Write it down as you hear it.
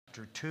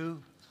Chapter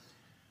 2,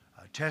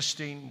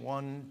 testing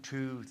 1,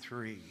 2,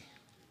 3.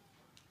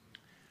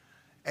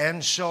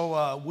 And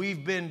so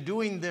we've been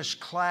doing this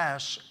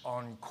class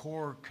on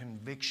core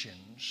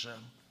convictions.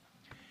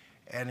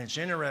 And it's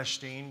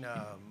interesting,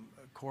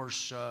 of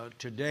course,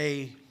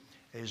 today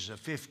is a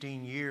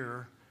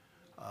 15-year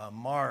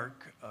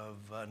mark of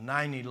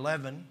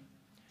 9/11,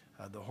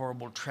 the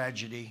horrible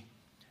tragedy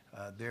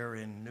there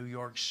in New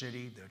York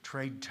City, the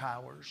Trade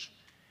Towers.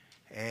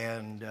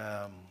 And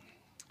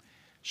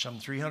some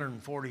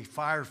 340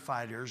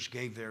 firefighters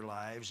gave their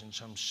lives and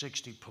some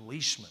 60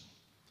 policemen.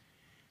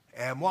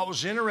 And what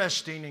was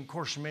interesting, and of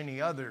course many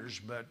others,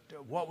 but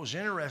what was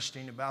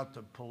interesting about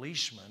the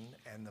policemen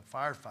and the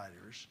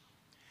firefighters,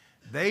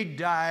 they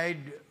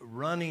died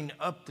running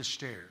up the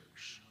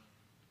stairs,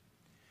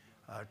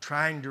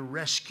 trying to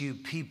rescue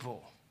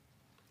people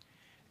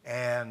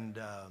and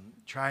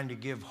trying to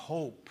give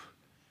hope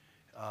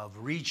of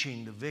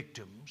reaching the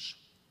victims.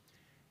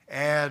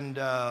 And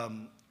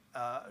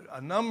a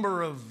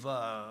number of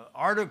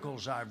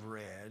articles I've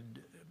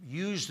read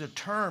use the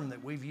term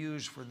that we've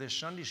used for this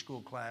Sunday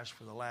school class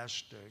for the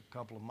last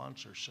couple of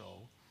months or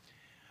so.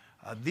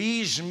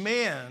 These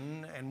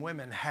men and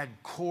women had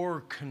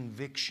core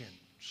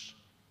convictions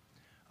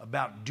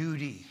about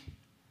duty,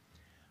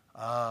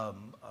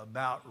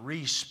 about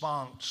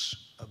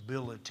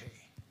responsibility.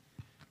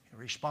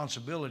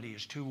 Responsibility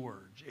is two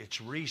words. It's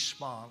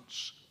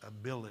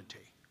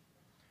responsibility.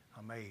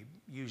 I may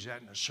use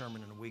that in a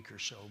sermon in a week or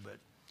so, but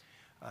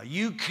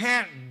you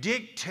can't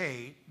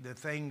dictate the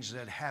things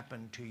that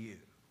happen to you,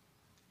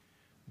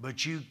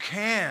 but you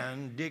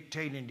can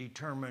dictate and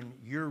determine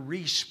your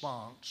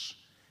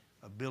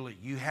responsibility.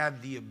 You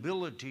have the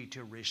ability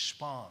to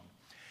respond.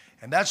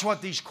 And that's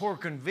what these core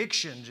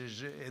convictions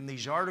is in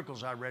these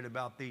articles I read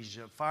about these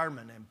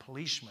firemen and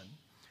policemen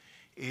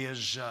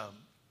is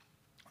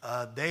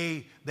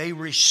they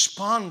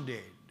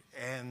responded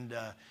and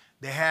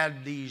they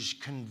had these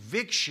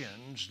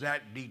convictions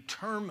that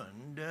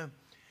determined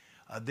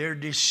their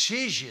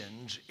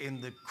decisions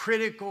in the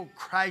critical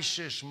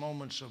crisis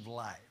moments of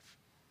life.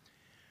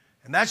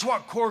 And that's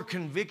what core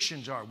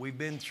convictions are. We've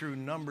been through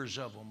numbers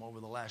of them over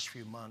the last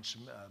few months,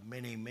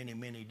 many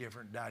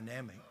different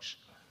dynamics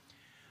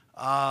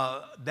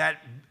that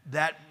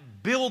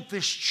built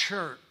this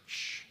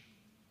church.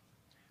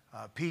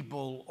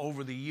 People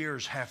over the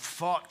years have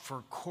fought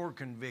for core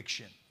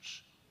convictions.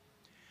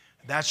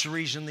 That's the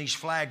reason these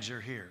flags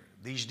are here.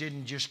 These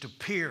didn't just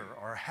appear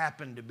or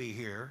happen to be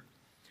here.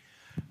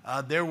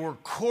 There were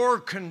core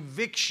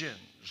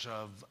convictions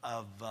of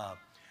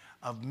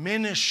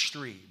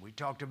ministry. We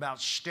talked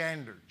about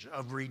standards,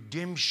 of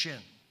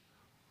redemption,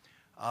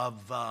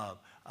 of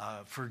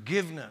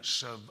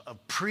forgiveness,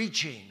 of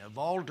preaching, of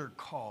altar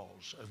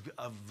calls,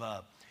 of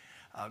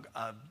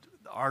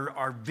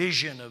our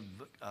vision of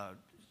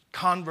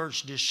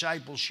converts,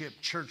 discipleship,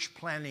 church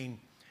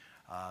planning,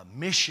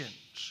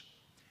 missions.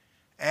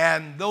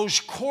 And those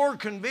core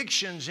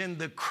convictions in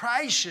the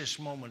crisis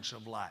moments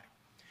of life,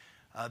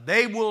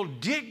 they will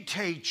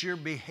dictate your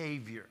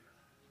behavior,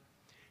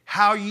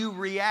 how you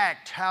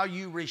react, how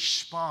you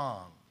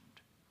respond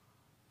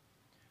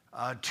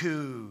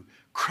to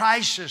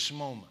crisis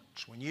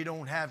moments when you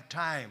don't have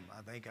time.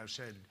 I think I've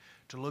said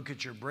to look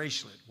at your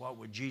bracelet. What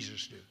would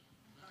Jesus do?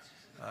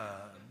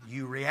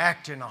 You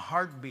react in a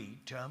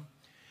heartbeat.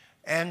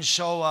 And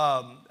so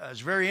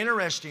it's very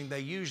interesting. They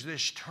use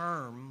this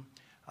term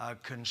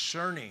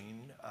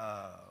concerning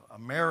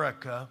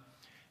America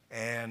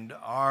and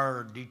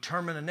our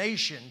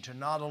determination to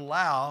not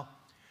allow.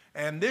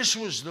 And this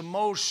was the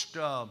most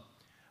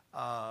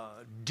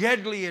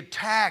deadly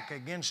attack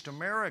against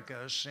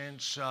America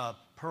since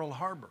Pearl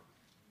Harbor.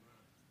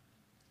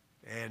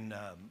 And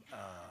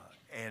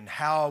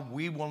how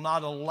we will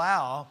not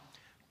allow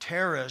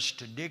terrorists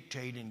to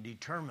dictate and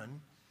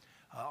determine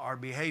our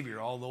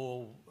behavior.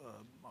 Although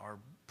our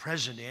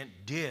president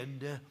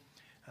did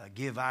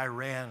give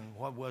Iran,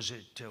 what was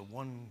it,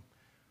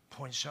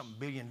 1-point-something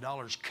billion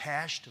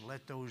cash to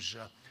let those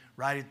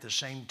right at the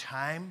same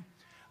time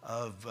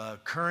of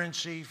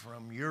currency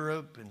from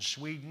Europe and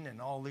Sweden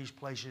and all these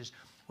places,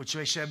 which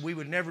they said we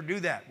would never do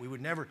that. We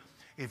would never.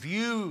 If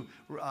you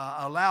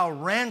allow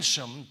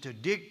ransom to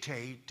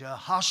dictate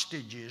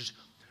hostages,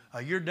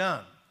 you're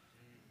done.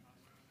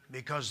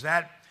 Because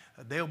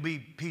there'll be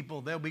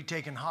people, they'll be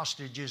taking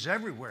hostages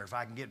everywhere if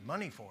I can get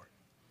money for it.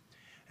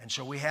 And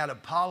so we had a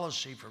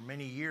policy for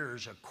many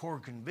years, a core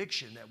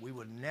conviction that we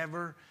would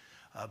never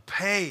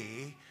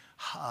pay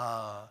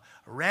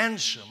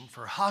ransom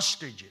for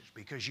hostages,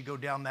 because you go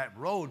down that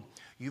road,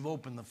 you've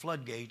opened the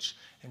floodgates.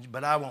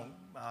 But I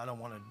don't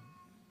want to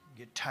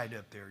get tied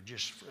up there.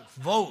 Just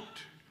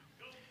vote.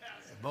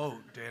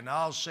 And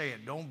I'll say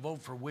it, don't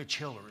vote for Witch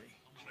Hillary.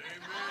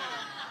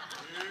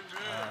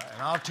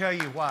 And I'll tell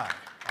you why.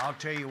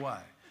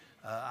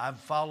 I've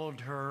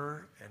followed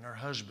her and her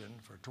husband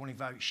for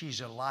 25 years.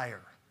 She's a liar.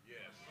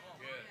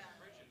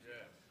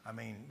 I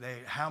mean,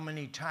 how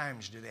many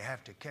times do they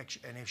have to catch?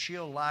 And if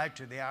she'll lie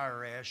to the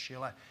IRS,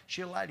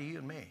 she'll lie to you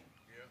and me.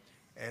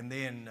 And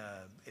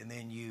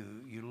then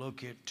you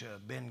look at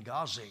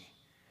Benghazi.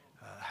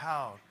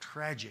 How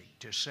tragic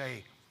to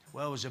say,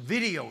 well, it was a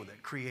video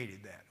that created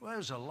that. Well, it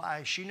was a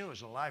lie. She knew it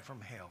was a lie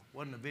from hell.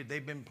 Wasn't a video.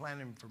 They've been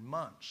planning for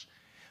months.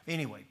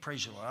 Anyway,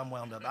 praise the Lord. I'm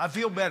wound up. I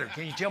feel better.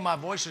 Can you tell my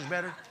voice is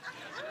better?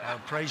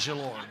 Praise the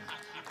Lord.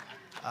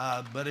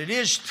 But it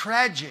is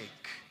tragic.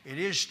 It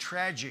is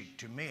tragic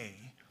to me.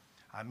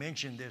 I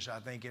mentioned this, I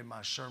think, in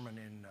my sermon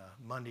in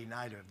Monday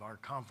night of our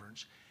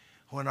conference,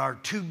 when our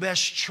two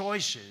best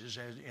choices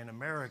in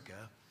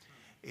America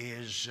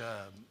is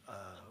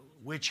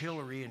Witch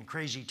Hillary and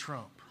Crazy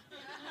Trump.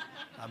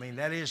 I mean,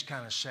 that is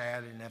kind of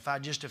sad. And if I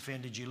just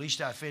offended you, at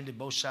least I offended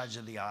both sides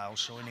of the aisle.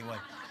 So anyway,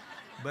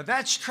 but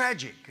that's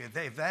tragic.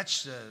 If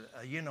that's,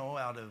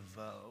 out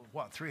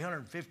of,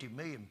 350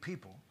 million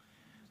people,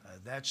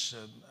 that's,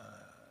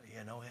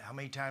 how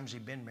many times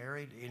he'd been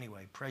married?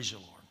 Anyway, praise the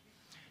Lord.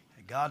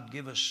 God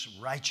give us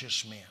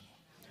righteous men.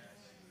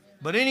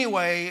 But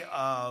anyway,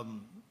 I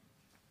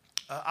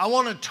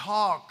want to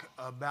talk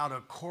about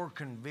a core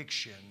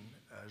conviction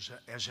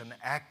as an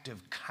act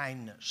of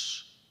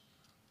kindness.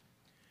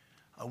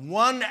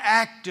 One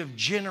act of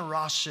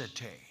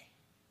generosity.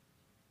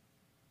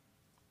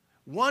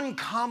 One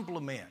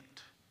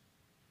compliment.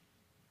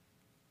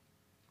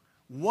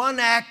 One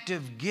act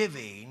of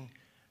giving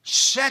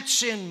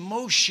sets in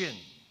motion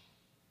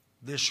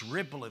this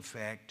ripple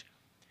effect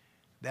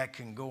that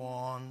can go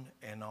on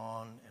and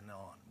on and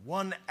on.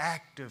 One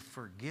act of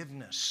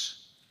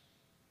forgiveness.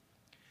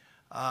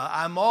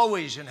 I'm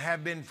always, and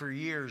have been for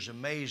years,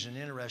 amazed and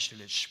interested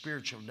at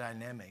spiritual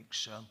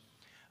dynamics.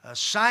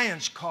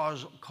 Science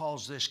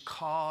calls this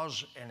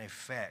cause and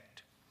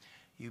effect.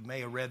 You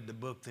may have read the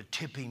book, The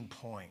Tipping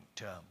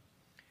Point.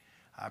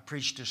 I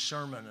preached a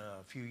sermon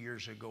a few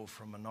years ago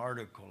from an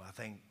article. I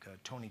think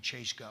Tony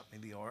Chase got me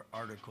the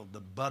article, The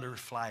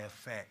Butterfly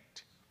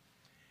Effect.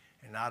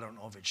 And I don't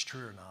know if it's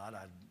true or not.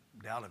 I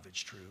doubt if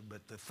it's true.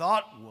 But the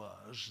thought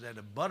was that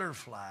a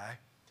butterfly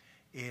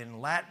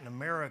in Latin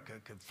America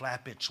could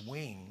flap its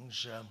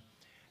wings,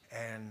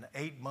 and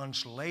 8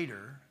 months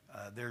later,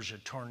 there's a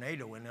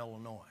tornado in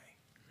Illinois,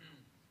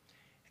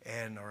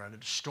 or a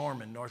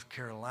storm in North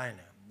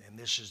Carolina. And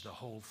this is the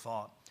whole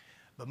thought.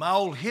 But my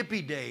old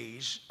hippie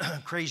days,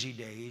 crazy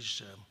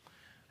days,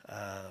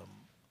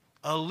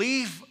 a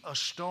leaf, a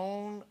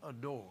stone, a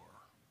door,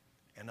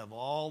 and of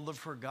all the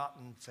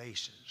forgotten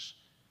faces,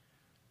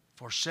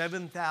 for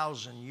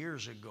 7,000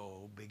 years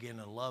ago began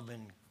a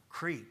loving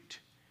creek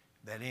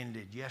that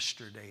ended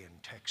yesterday in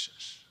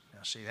Texas.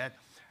 Now see,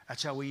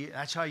 that's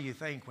how you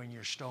think when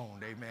you're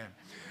stoned, amen.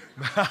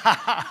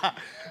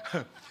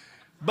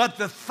 But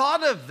the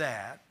thought of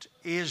that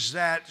is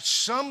that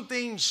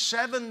something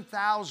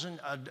 7,000,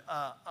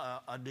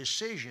 a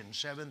decision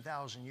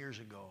 7,000 years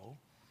ago,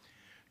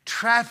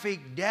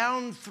 trafficked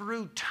down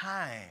through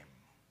time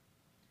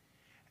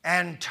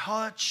and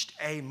touched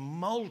a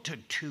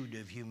multitude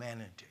of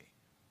humanity.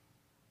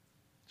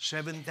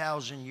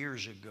 7,000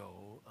 years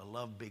ago, a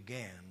love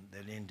began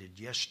that ended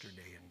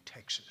yesterday in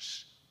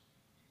Texas.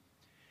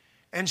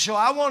 And so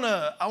I want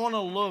to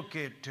look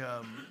at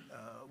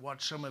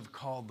what some have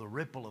called the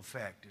ripple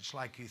effect. It's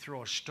like you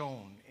throw a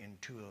stone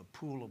into a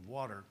pool of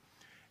water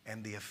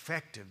and the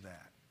effect of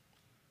that.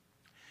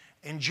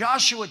 In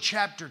Joshua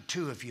chapter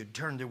 2, if you'd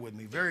turn there with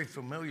me, very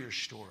familiar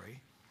story.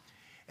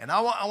 And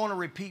I want to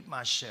repeat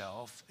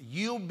myself.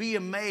 You'll be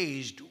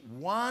amazed.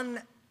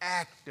 One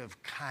act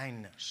of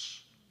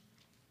kindness,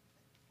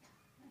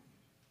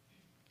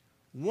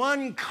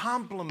 one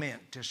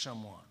compliment to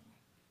someone,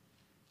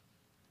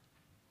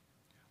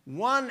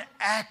 one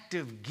act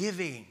of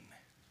giving,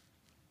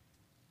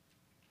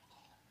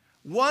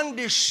 one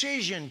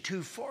decision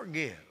to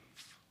forgive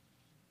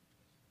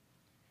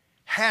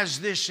has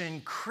this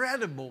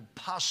incredible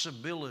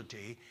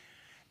possibility,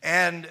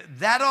 and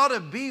that ought to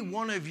be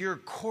one of your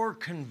core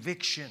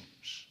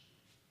convictions.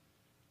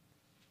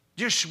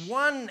 Just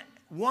one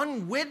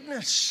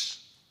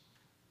witness.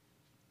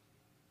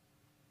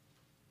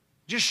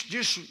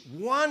 Just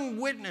one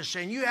witness,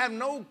 and you have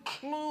no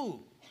clue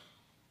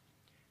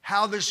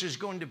how this is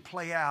going to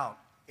play out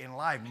in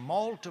life,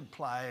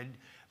 multiplied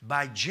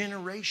by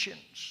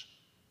generations.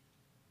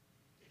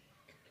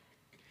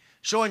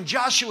 So in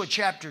Joshua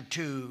chapter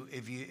 2,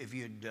 if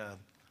you'd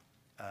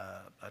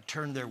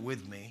turn there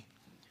with me,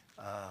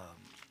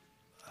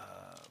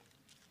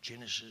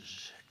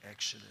 Genesis,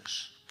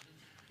 Exodus.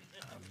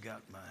 I've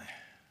got my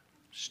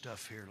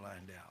stuff here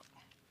lined out.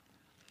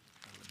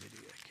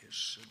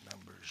 Leviticus,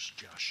 Numbers,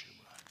 Joshua,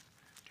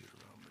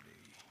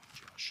 Deuteronomy,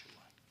 Joshua.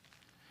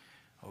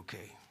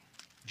 Okay,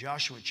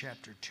 Joshua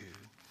chapter 2,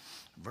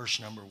 verse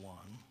number 1.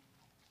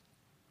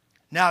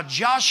 Now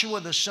Joshua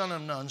the son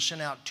of Nun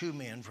sent out 2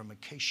 men from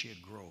Acacia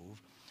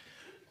Grove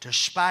to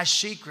spy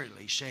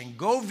secretly, saying,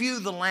 "Go view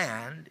the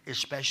land,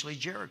 especially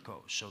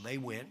Jericho." So they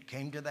went,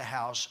 came to the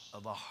house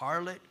of a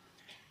harlot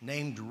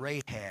named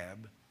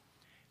Rahab,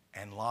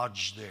 and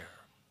lodged there.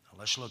 Now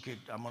let's look at,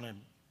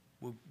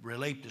 we'll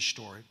relate the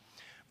story.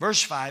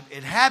 Verse 5,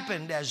 it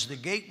happened as the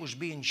gate was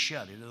being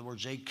shut. In other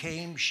words, they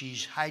came,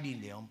 she's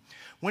hiding them.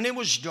 When it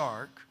was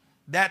dark,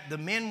 that the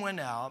men went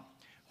out.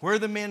 Where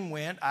the men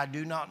went, I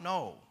do not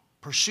know.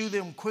 Pursue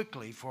them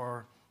quickly,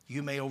 for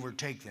you may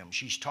overtake them.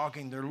 She's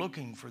talking, they're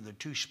looking for the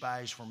 2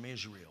 spies from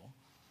Israel.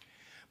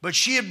 But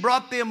she had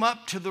brought them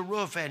up to the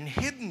roof and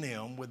hidden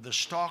them with the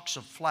stalks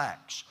of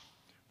flax,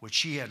 which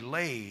she had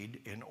laid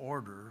in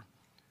order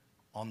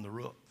on the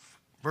roof.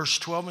 Verse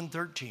 12 and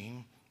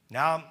 13.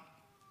 Now,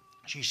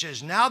 she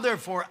says, now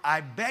therefore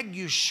I beg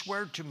you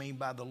swear to me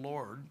by the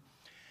Lord,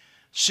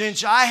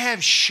 since I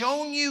have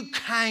shown you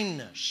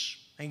kindness.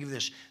 Think of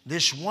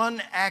this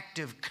one act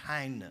of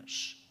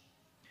kindness,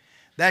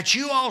 that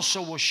you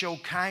also will show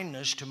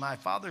kindness to my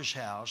father's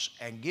house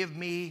and give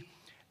me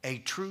a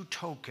true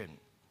token.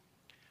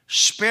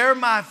 Spare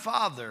my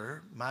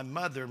father, my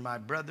mother, my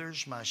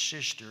brothers, my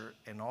sister,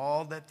 and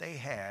all that they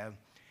have,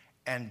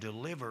 and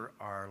deliver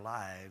our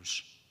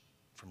lives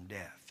from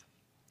death.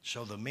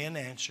 So the men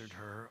answered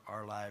her,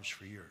 our lives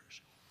for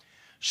yours.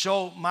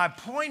 So my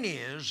point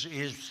is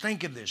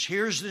think of this.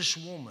 Here's this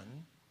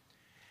woman,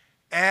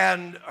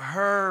 and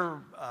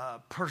her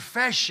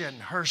profession,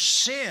 her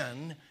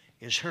sin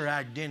is her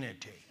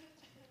identity.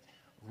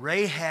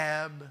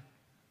 Rahab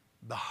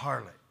the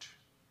harlot.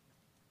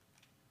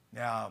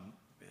 Now,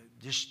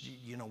 just,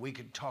 we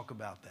could talk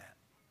about that.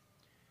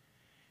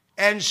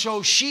 And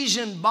so she's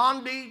in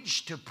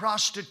bondage to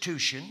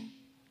prostitution.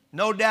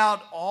 No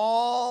doubt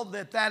all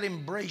that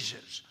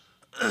embraces.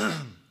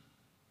 I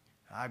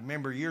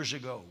remember years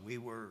ago, we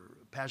were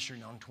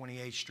pastoring on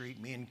 28th Street.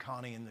 Me and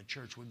Connie in the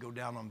church would go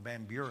down on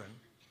Van Buren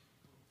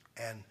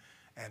and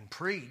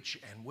preach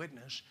and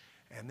witness.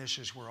 And this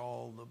is where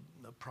all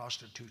the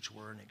prostitutes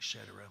were, and et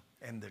cetera,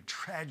 and the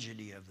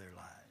tragedy of their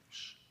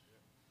lives.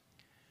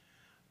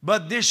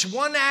 But this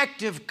one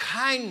act of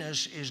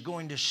kindness is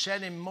going to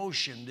set in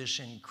motion this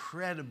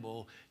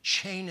incredible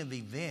chain of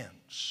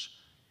events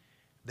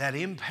that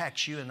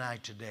impacts you and I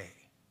today.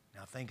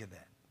 Now think of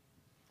that.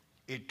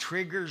 It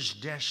triggers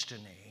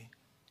destiny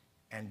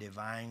and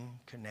divine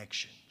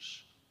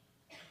connections.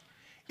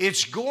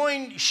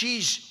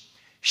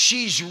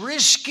 She's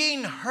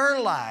risking her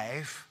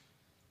life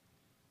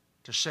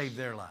to save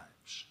their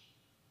lives.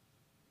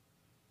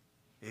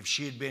 If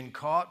she had been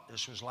caught,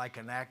 this was like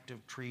an act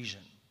of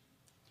treason.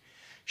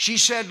 She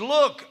said,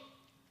 look,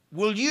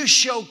 will you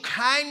show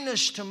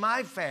kindness to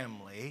my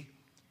family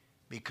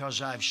because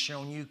I've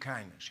shown you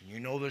kindness? And you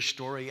know the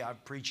story.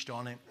 I've preached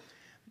on it.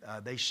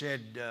 They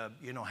said,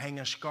 hang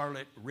a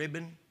scarlet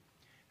ribbon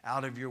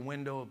out of your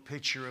window, a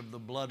picture of the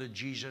blood of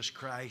Jesus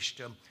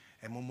Christ.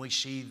 And when we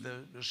see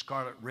the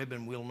scarlet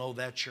ribbon, we'll know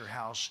that's your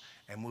house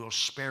and we'll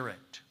spare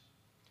it.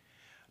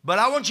 But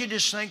I want you to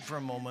just think for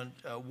a moment.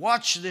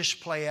 Watch this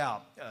play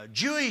out.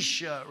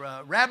 Jewish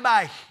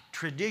rabbi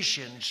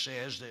tradition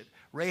says that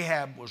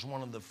Rahab was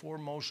one of the 4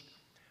 most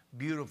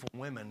beautiful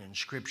women in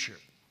Scripture.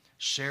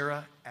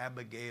 Sarah,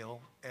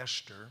 Abigail,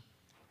 Esther,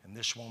 and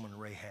this woman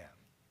Rahab.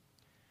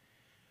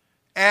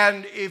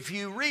 And if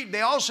you read,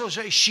 they also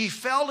say she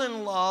fell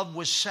in love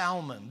with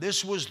Salmon.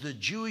 This was the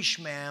Jewish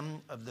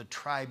man of the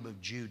tribe of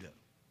Judah.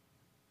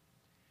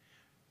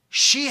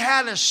 She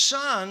had a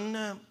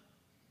son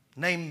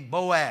named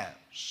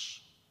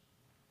Boaz.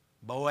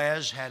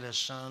 Boaz had a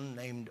son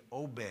named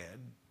Obed.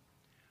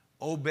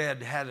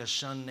 Obed had a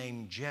son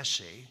named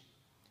Jesse.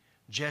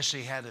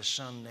 Jesse had a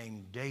son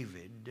named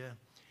David.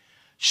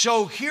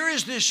 So here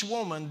is this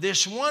woman.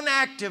 This one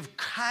act of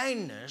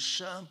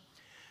kindness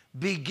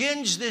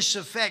begins this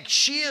effect.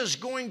 She is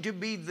going to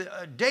be,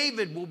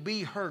 David will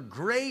be her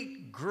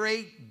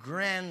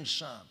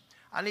great-great-grandson.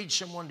 I need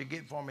someone to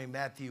get for me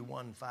Matthew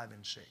 1, 5,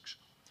 and 6.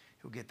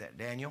 Who'll get that?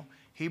 Daniel?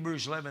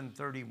 Hebrews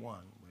 11:31.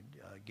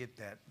 Get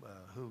that?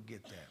 Who'll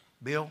get that?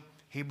 Bill?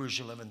 Hebrews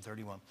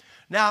 11:31.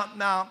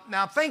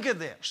 Now think of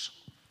this.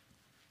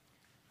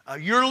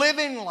 You're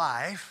living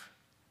life,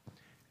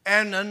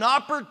 and an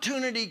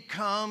opportunity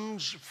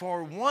comes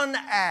for one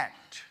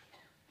act.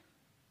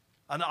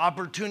 An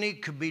opportunity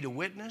could be to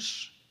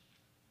witness.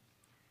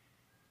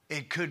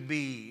 It could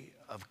be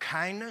of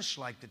kindness,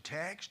 like the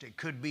text. It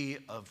could be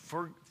of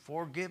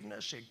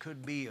forgiveness. It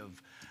could be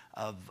of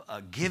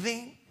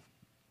giving.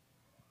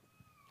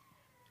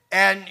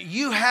 And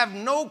you have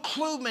no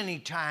clue many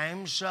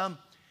times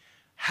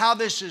how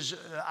this is.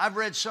 I've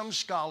read some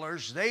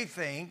scholars, they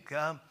think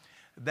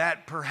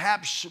that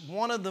perhaps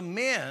one of the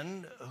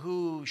men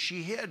who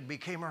she hid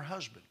became her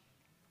husband.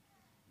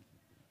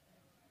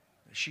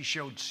 She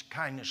showed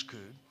kindness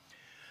could.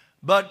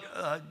 But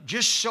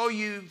just so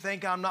you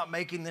think I'm not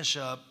making this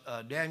up,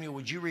 Daniel,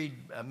 would you read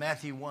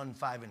Matthew 1,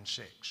 5, and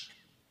 6?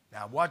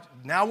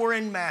 Now we're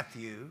in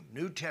Matthew,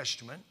 New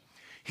Testament.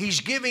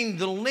 He's giving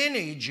the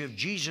lineage of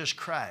Jesus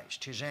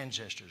Christ, his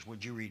ancestors.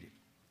 Would you read it?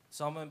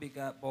 Salmon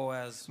begot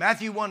Boaz.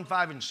 Matthew 1,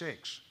 5, and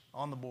 6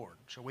 on the board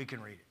so we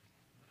can read it.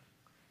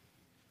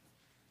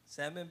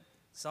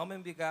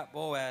 Salmon begot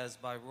Boaz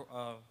by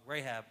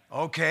Rahab.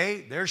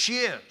 Okay, there she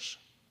is.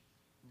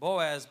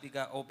 Boaz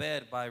begot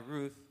Obed by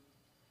Ruth.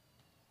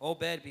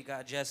 Obed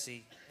begot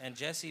Jesse, and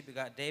Jesse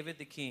begot David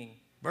the king.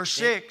 Verse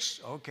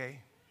 6, okay.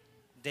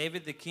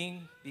 David the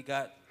king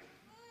begot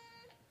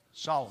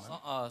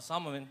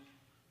Solomon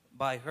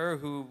by her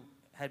who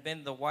had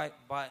been the wife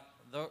by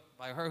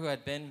her who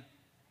had been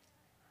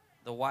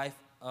the wife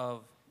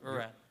of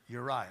Uriah.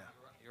 Uriah.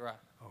 Uriah.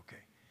 Okay.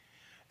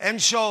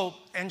 And so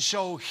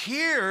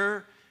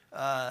here,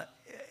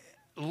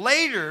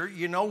 later,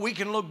 you know, we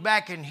can look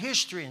back in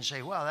history and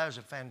say, wow, that was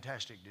a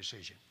fantastic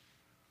decision.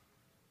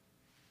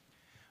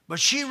 But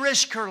she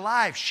risked her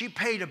life. She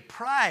paid a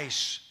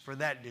price for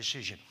that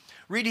decision.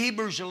 Read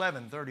Hebrews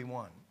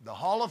 11:31, the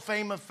Hall of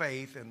Fame of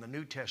faith in the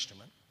New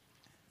Testament.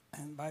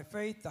 And by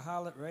faith the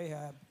harlot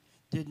Rahab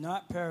did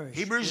not perish.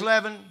 Hebrews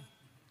 11,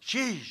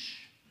 jeez.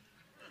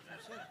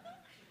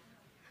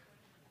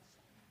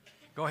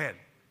 Go ahead.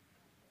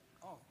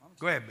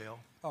 Go ahead, Bill.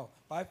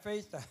 By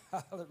faith the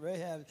harlot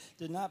Rahab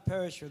did not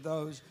perish for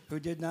those who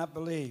did not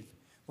believe,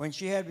 when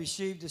she had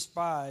received the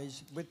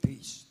spies with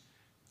peace.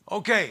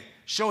 Okay,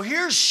 so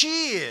here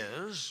she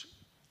is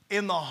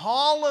in the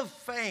Hall of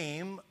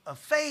Fame of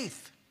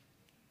faith.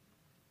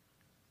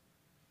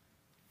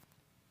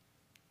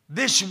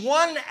 This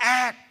one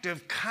act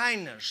of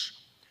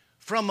kindness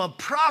from a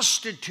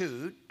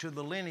prostitute to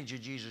the lineage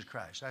of Jesus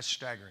Christ. That's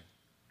staggering.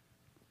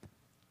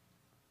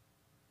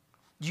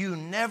 You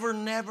never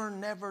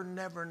know.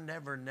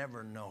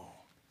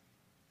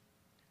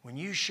 When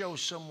you show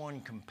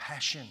someone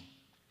compassion,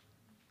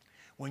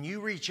 when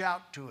you reach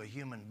out to a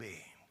human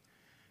being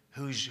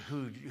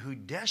who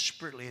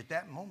desperately at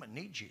that moment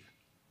needs you,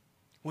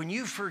 when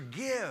you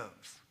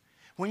forgive,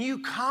 when you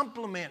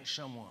compliment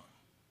someone,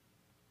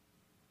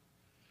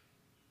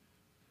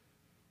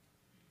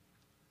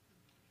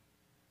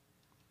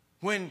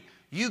 when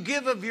you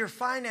give of your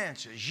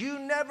finances, you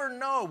never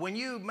know. When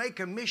you make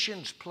a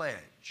missions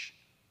pledge,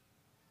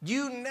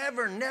 you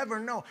never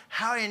know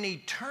how in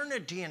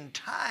eternity and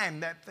time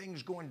that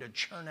thing's going to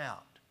churn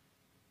out.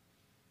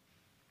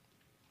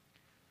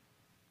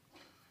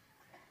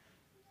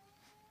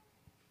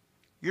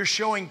 You're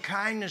showing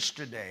kindness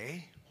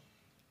today.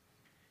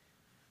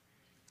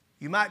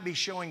 You might be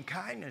showing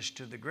kindness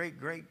to the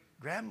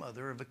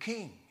great-great-grandmother of a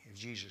king if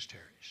Jesus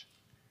tarries.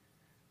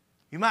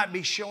 You might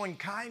be showing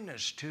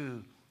kindness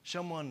to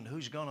someone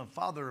who's going to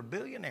father a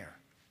billionaire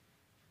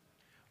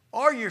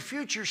or your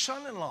future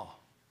son-in-law.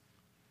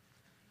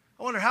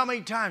 I wonder how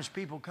many times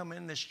people come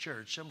in this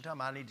church. Sometime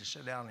I need to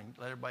sit down and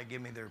let everybody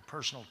give me their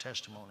personal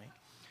testimony.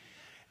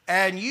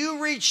 And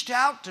you reached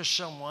out to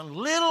someone,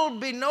 little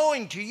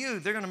beknowing to you,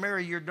 they're going to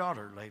marry your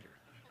daughter later.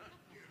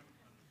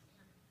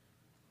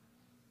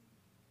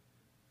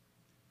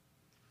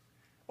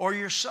 Or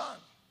your son.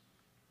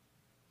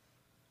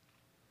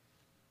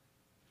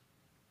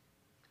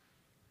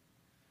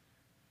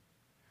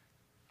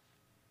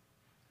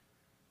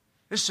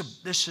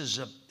 This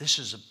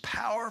is a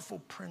powerful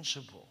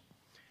principle,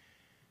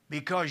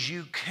 because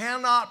you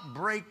cannot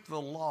break the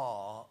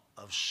law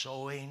of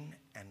sowing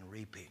and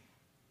reaping.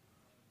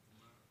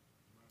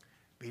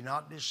 Be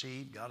not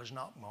deceived, God is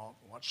not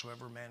mocked.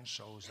 Whatsoever man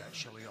sows, that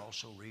shall he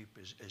also reap.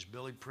 As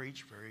Billy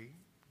preached, very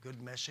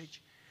good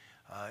message.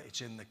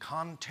 It's in the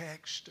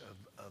context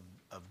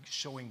of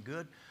sowing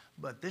good,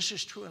 but this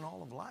is true in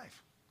all of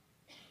life.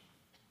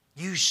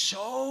 You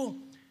sow,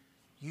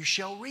 you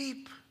shall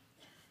reap.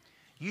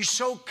 You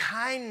sow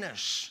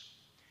kindness.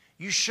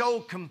 You sow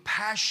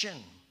compassion.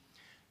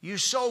 You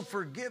sow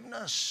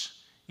forgiveness.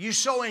 You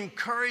sow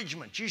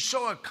encouragement. You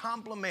sow a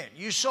compliment.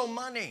 You sow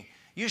money.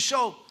 You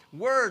sow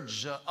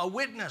words, a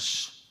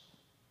witness,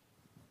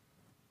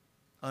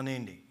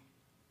 unending.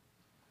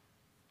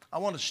 I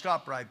want to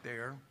stop right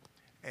there,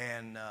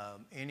 and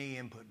any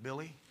input.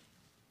 Billy?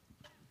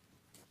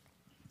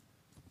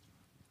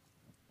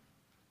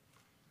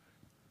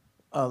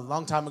 A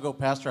long time ago,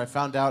 Pastor, I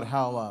found out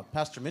how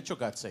Pastor Mitchell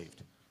got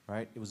saved,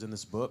 right? It was in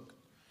this book.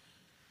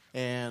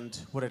 And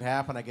what had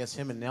happened, I guess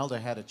him and Nelda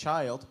had a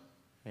child,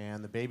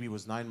 and the baby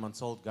was 9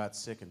 months old, got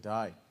sick, and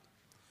died.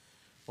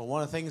 Well,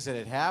 one of the things that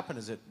had happened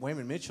is that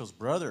Wayman Mitchell's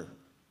brother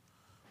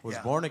was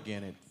born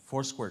again at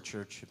Foursquare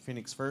Church at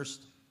Phoenix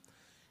First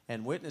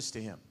and witnessed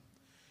to him.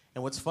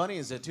 And what's funny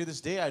is that to this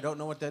day, I don't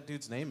know what that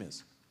dude's name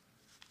is.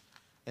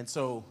 And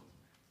so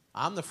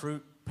I'm the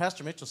fruit.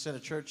 Pastor Mitchell sent a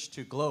church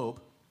to Globe,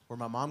 where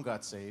my mom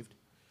got saved.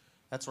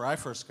 That's where I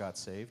first got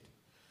saved.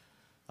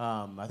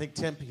 I think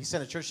Tempe, he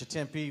sent a church to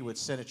Tempe, which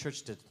sent a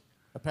church to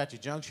Apache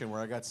Junction,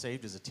 where I got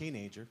saved as a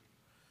teenager.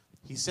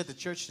 He sent the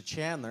church to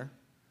Chandler.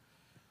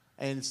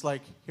 And it's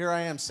like, here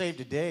I am saved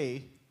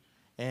today,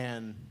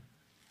 and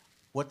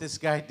what this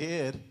guy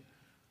did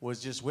was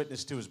just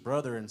witness to his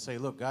brother and say,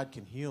 look, God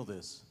can heal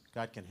this.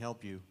 God can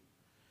help you.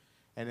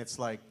 And it's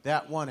like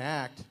that one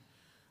act.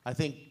 I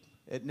think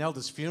at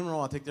Nelda's funeral,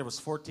 I think there was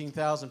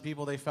 14,000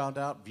 people they found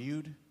out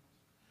viewed.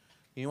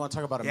 You want to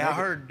talk about a mega... I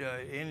heard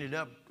it ended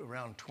up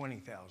around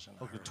 20,000.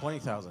 Okay,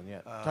 20,000,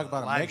 yeah. Talk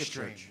about a mega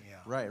church. Yeah.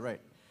 Right.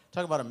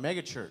 Talk about a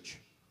mega church.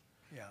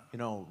 Yeah. You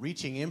know,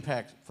 reaching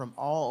impact from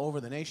all over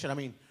the nation. I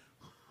mean,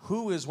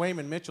 who is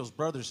Wayman Mitchell's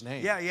brother's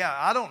name? Yeah,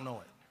 I don't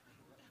know it.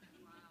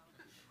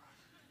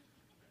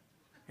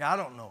 Yeah, I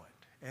don't know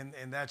it.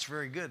 And that's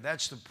very good.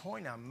 That's the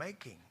point I'm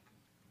making.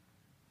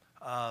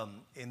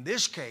 In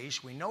this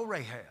case, we know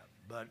Rahab,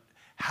 but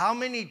how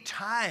many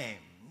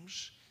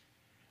times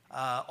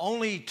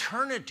Only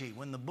eternity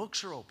when the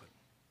books are open.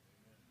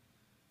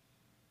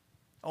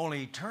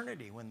 Only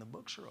eternity when the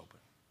books are open.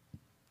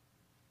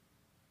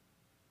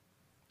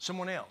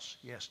 Someone else?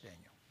 Yes, Daniel.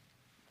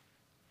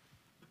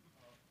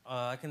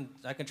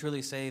 I can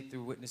truly say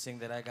through witnessing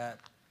that I got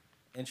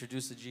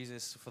introduced to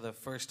Jesus for the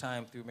first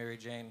time through Mary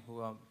Jane,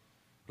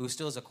 who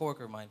still is a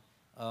coworker of mine.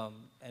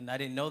 And I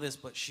didn't know this,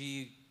 but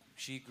she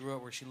grew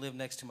up where she lived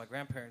next to my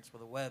grandparents,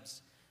 with the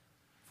Webbs,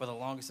 for the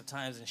longest of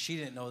times, and she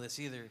didn't know this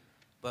either.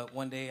 But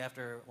one day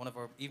after one of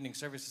our evening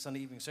services,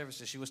 Sunday evening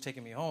services, she was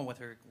taking me home with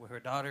her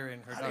daughter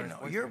and her daughter's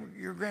boyfriend.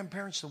 Your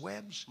grandparents, the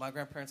Webbs? My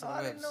grandparents are the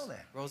I Webbs. didn't know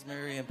that.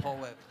 Rosemary and Paul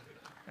Webb.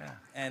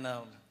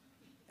 Yeah.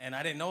 And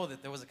I didn't know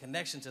that there was a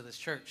connection to this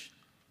church.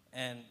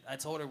 And I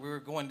told her we were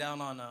going down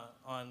on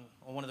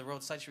one of the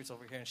roadside streets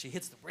over here, and she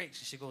hits the brakes.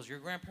 And she goes, "Your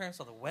grandparents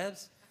are the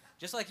Webbs?"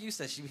 Just like you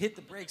said, she hit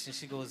the brakes, and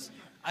she goes,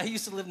 "I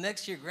used to live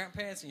next to your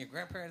grandparents, and your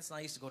grandparents and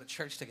I used to go to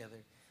church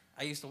together.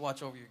 I used to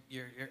watch over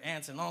your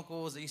aunts and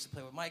uncles. They used to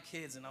play with my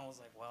kids." And I was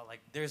like, wow, like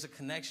there's a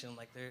connection.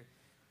 Like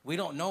we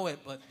don't know it,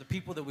 but the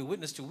people that we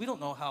witness to, we don't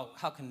know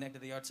how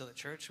connected they are to the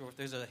church or if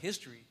there's a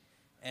history.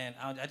 And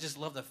I just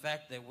love the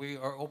fact that we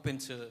are open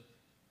to,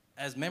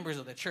 as members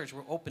of the church,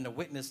 we're open to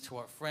witness to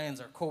our friends,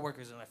 our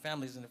coworkers, and our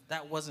families. And if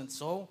that wasn't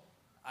so,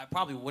 I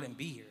probably wouldn't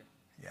be here.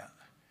 Yeah.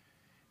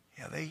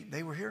 Yeah,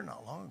 they were here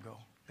not long ago.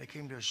 They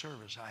came to a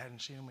service. I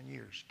hadn't seen them in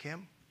years.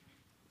 Kim?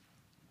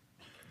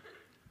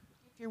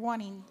 If you're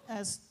wanting,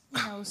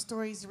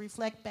 stories to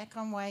reflect back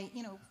on why,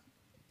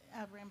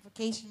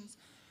 ramifications.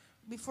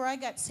 Before I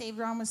got saved,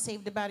 Ron was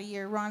saved about a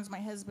year. Ron's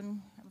my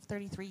husband of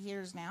 33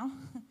 years now.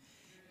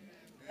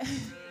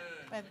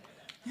 but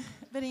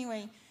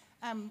anyway,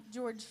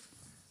 George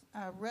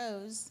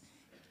Rose,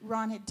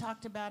 Ron had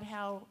talked about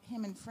how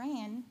him and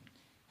Fran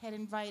had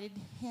invited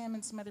him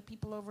and some other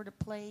people over to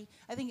play.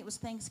 I think it was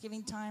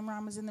Thanksgiving time.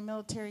 Ron was in the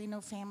military,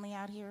 no family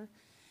out here.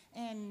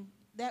 And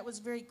that was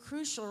very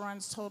crucial,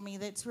 Ron's told me.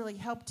 That's really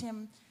helped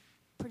him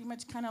pretty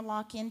much kind of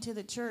lock into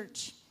the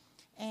church.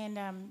 And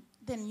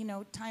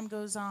then, time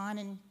goes on,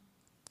 and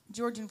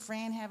George and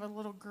Fran have a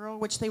little girl,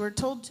 which they were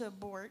told to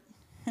abort.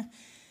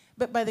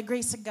 But by the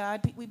grace of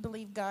God, we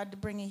believe God to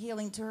bring a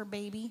healing to her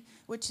baby,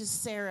 which is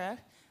Sarah.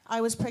 I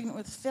was pregnant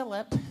with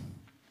Philip,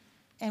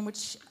 and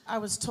which I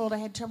was told I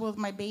had trouble with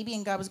my baby,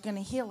 and God was going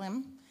to heal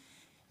him.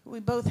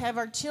 We both have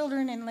our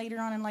children, and later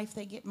on in life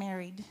they get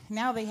married.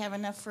 Now they have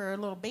enough for a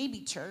little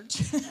baby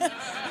church,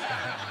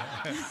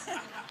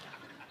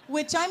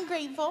 which I'm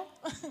grateful.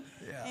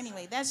 Yeah.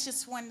 Anyway, that's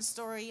just one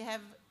story. I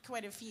have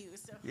quite a few.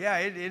 So. Yeah,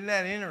 isn't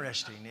that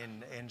interesting?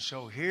 And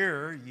so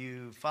here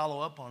you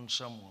follow up on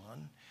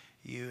someone,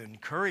 you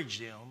encourage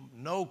them,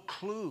 no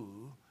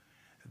clue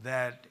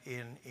that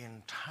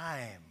in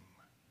time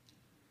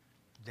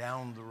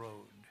down the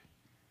road,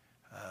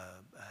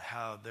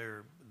 how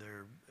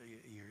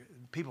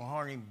people who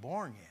aren't even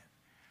born yet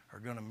are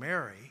going to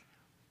marry,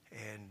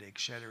 and et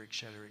cetera, et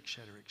cetera, et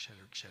cetera, et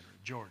cetera, et cetera.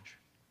 George.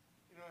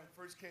 When I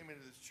first came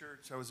into this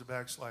church, I was a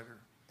backslider.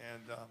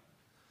 And,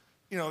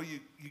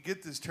 you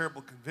get this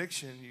terrible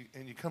conviction,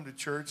 and you come to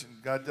church,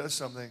 and God does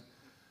something.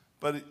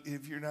 But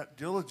if you're not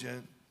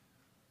diligent,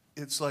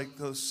 it's like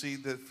those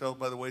seed that fell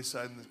by the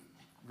wayside and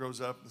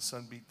grows up, and the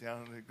sun beat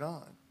down, and they're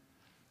gone.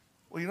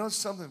 Well,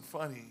 something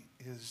funny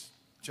is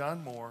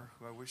John Moore,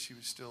 who I wish he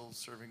was still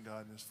serving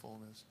God in his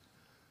fullness,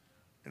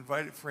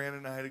 invited Fran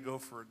and I to go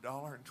for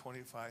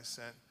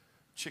 $1.25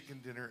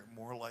 chicken dinner at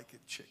More Like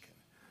It Chicken.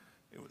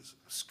 It was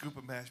a scoop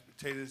of mashed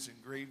potatoes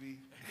and gravy.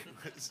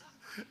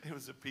 It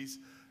was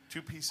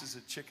two pieces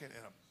of chicken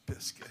and a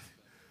biscuit.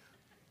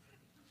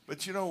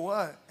 But you know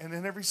what? And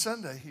then every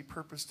Sunday he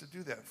purposed to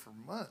do that for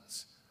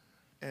months.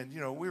 And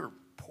we were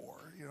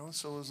poor,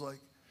 so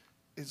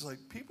it's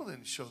like people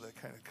didn't show that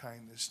kind of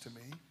kindness to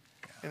me.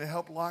 And it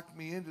helped lock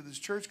me into this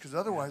church, because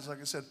otherwise,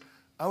 like I said,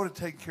 I would have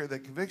taken care of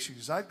that conviction,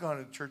 because I'd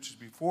gone to churches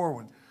before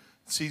when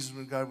seasons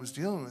when God was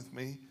dealing with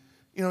me.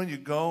 And you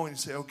go and you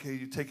say, okay,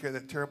 you take care of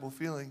that terrible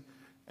feeling,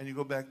 and you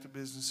go back to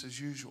business as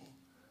usual.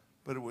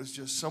 But it was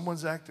just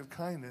someone's act of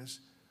kindness,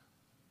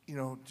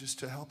 just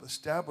to help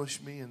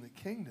establish me in the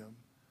kingdom,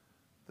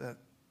 that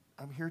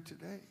I'm here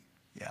today.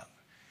 Yeah.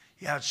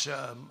 Yeah,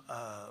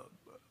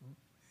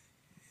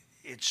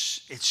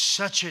 it's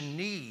such a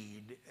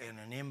need in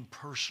an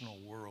impersonal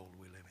world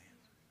we live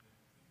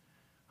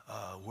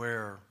in,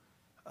 where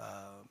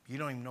you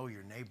don't even know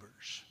your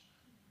neighbors,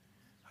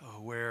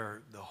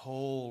 where the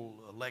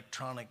whole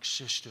electronic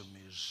system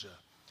is,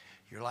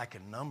 you're like a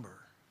number.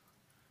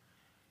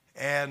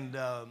 And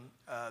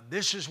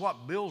this is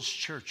what builds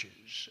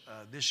churches.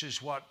 This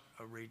is what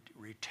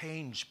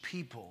retains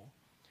people,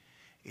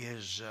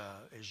 is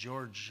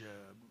George,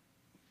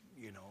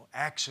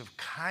 acts of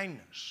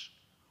kindness,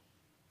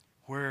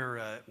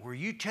 where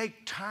you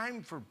take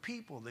time for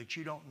people that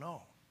you don't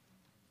know.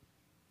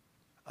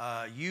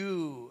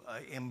 You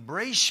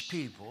embrace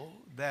people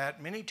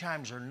that many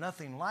times are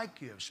nothing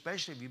like you,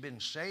 especially if you've been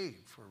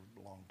saved for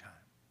a long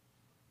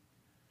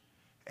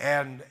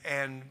time.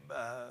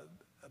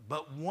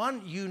 But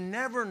you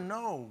never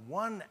know,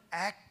 one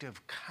act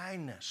of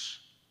kindness,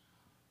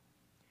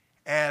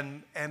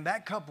 And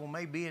that couple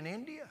may be in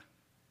India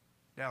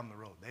down the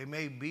road. They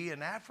may be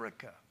in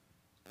Africa.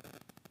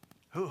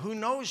 Who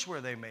knows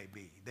where they may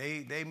be?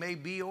 They may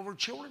be over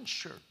Children's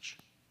Church.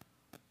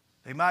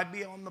 They might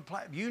be on the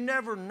platform. You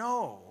never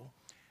know,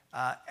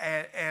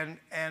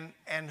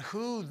 and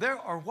who their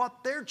or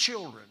what their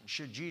children,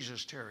 should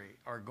Jesus tarry,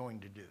 are going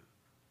to do.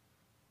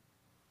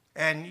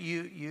 And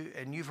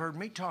you've heard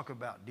me talk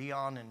about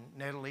Dion and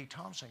Natalie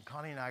Thompson.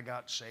 Connie and I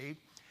got saved.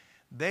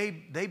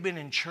 They've been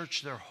in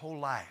church their whole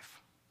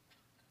life.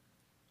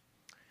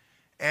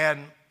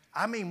 And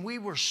I mean, we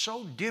were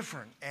so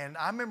different. And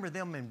I remember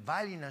them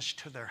inviting us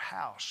to their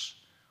house.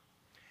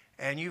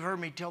 And you've heard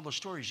me tell the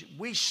stories.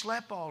 We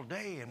slept all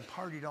day and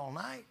partied all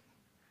night.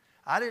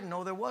 I didn't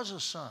know there was a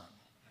sun.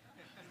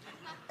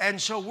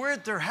 And so we're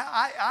at their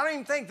house. I don't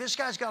even think this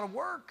guy's got to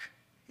work.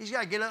 He's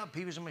got to get up.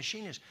 He was a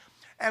machinist.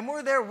 And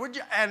we're there.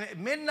 And at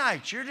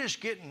midnight, you're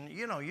just getting,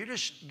 you're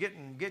just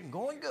getting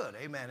going good.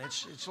 Amen.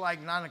 It's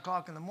like 9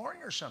 o'clock in the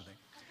morning or something.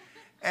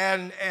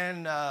 And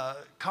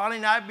Connie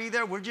and I'd be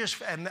there.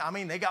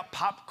 They got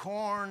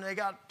popcorn. They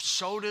got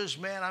sodas,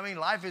 man. I mean,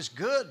 life is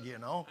good,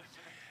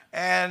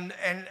 And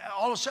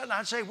all of a sudden,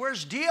 I'd say,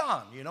 "Where's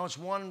Dion?" It's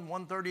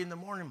 1:30 in the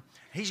morning.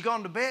 He's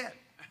gone to bed.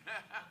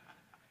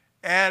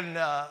 And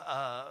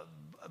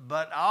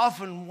but I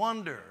often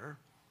wonder,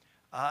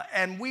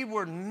 and we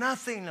were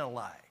nothing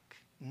alike,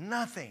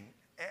 nothing,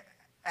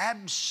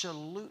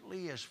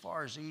 absolutely, as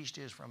far as the East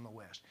is from the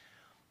West.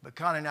 But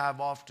Connie and I have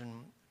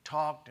often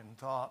talked and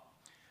thought,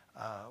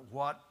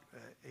 would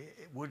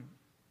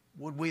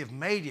we have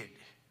made it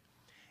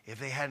if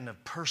they hadn't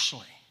have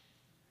personally,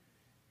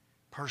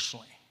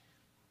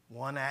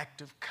 one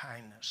act of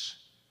kindness.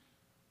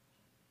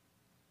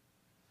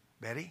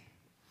 Betty?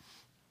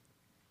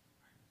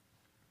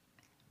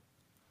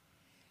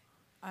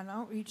 On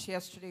outreach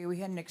yesterday, we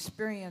had an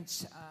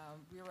experience.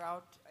 We were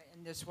out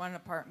in this one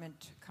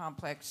apartment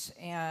complex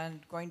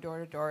and going door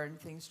to door and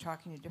things,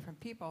 talking to different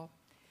people,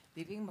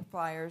 leaving the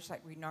flyers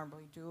like we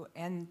normally do.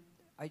 And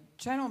a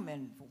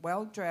gentleman,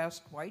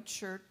 well-dressed, white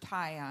shirt,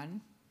 tie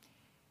on,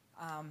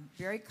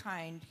 very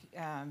kind.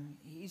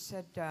 He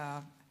said,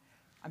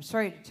 "I'm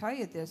sorry to tell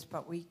you this,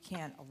 but we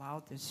can't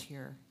allow this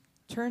here."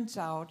 Turns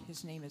out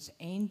his name is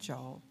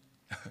Angel.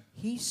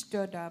 He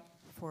stood up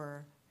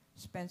for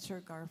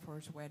Spencer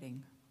Garfor's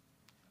wedding.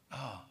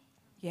 Oh.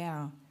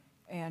 Yeah.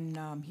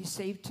 And he's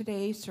saved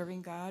today,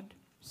 serving God.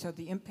 So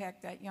the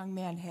impact that young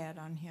man had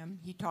on him,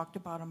 he talked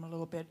about him a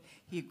little bit.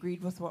 He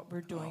agreed with what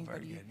we're doing. Very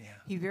but good, yeah.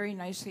 He very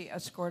nicely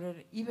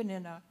escorted, even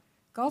in a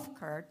golf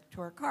cart, to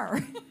our car.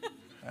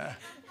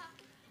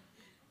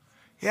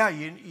 Yeah,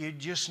 you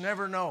just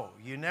never know.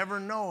 You never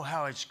know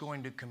how it's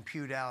going to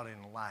compute out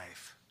in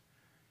life.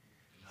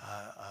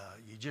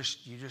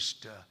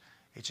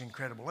 It's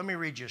incredible. Let me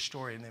read you a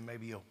story, and then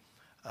maybe you'll.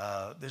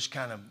 This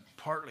kind of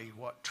partly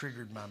what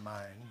triggered my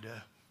mind.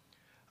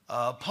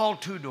 Paul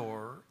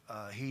Tudor,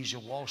 he's a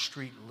Wall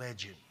Street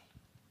legend,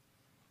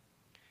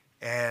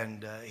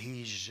 and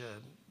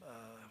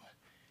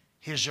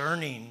his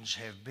earnings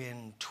have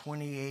been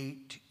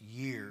 28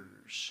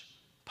 years,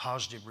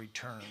 positive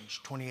returns,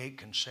 28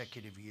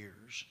 consecutive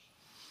years.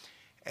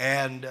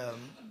 And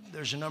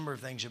there's a number of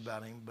things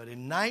about him, but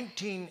in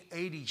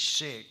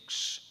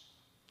 1986,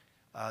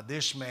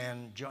 this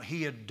man,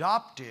 he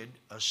adopted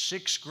a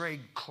 6th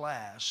grade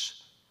class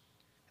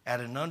at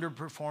an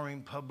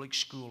underperforming public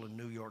school in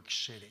New York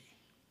City.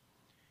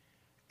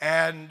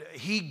 And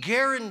he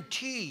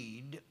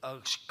guaranteed a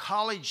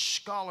college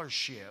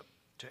scholarship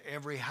to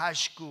every high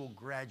school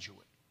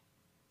graduate.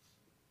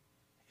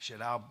 He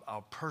said,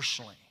 I'll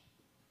personally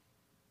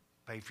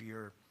pay for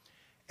your...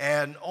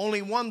 And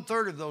only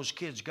 1/3 of those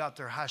kids got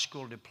their high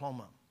school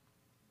diploma.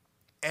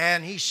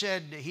 And he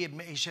said,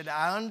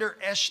 I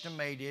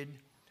underestimated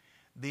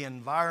the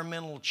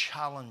environmental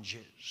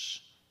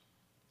challenges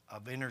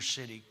of inner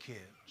city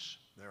kids,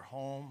 their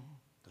home,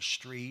 the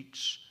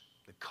streets,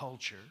 the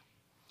culture.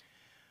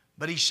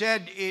 But he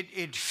said,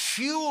 it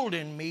fueled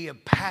in me a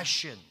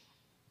passion.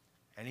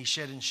 And he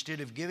said,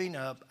 instead of giving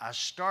up, I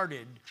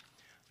started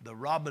the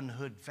Robin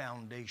Hood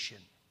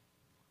Foundation.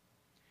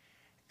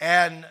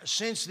 And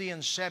since the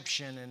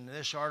inception, and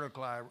this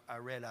article I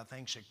read, I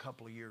think is a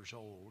couple of years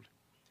old,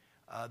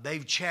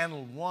 they've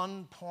channeled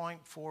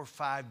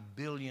 $1.45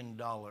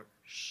 billion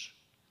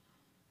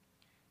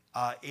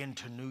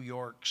into New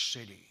York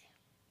City.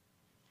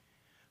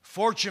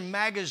 Fortune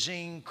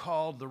magazine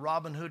called the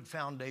Robin Hood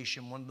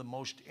Foundation one of the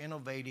most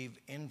innovative,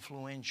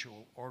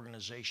 influential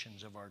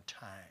organizations of our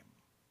time.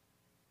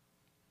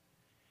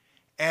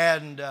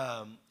 And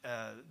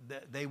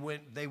they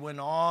went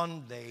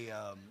on. It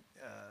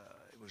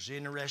was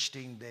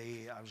interesting.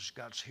 I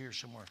got here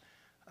somewhere.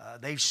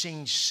 They've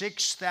seen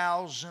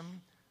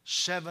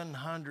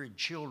 6,700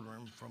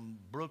 children from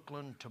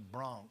Brooklyn to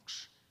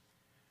Bronx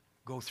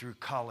go through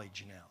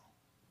college now.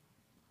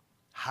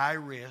 High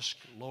risk,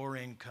 lower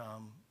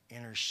income,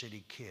 inner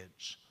city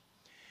kids.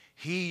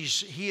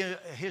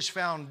 His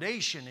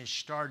foundation has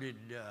started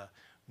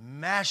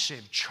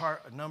massive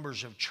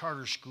numbers of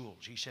charter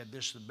schools. He said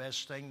this is the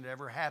best thing that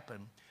ever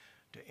happened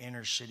to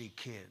inner city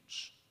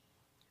kids.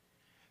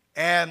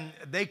 And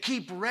they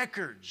keep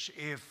records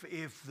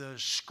if the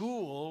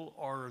school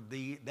or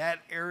that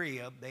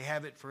area, they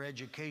have it for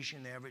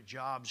education, they have it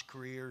jobs,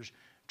 careers,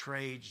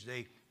 trades.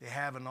 They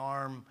have an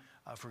arm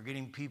for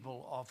getting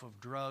people off of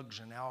drugs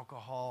and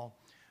alcohol.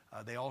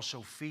 They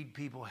also feed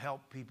people,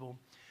 help people.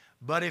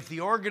 But if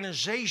the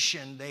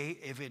organization,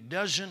 if it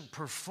doesn't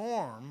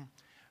perform,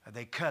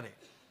 they cut it.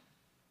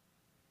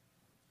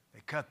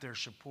 They cut their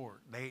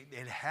support.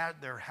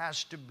 There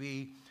has to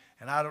be,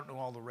 and I don't know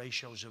all the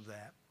ratios of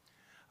that,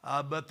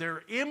 but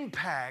their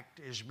impact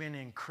has been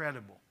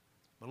incredible.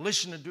 But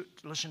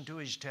listen to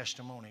his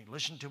testimony.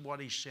 Listen to what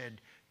he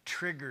said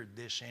triggered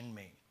this in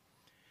me.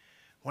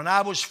 When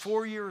I was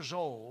 4 years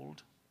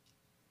old,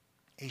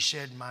 he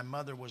said, my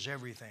mother was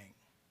everything.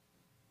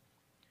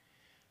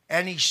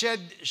 And he said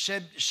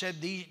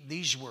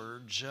these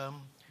words.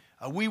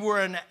 We were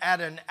at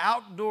an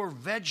outdoor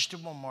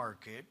vegetable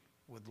market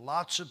with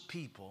lots of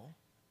people,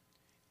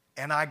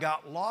 and I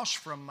got lost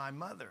from my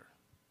mother.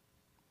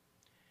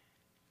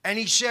 And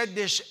he said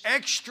this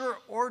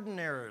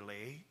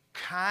extraordinarily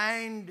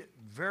kind,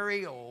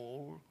 very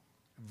old,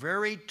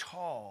 very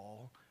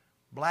tall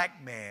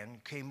black man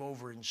came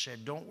over and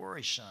said, don't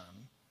worry,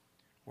 son,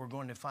 we're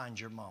going to find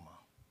your mama.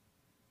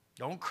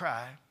 Don't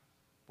cry,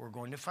 we're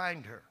going to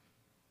find her.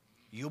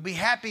 You'll be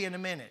happy in a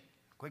minute.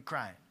 Quit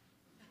crying.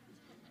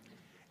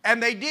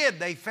 And they did.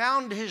 They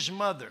found his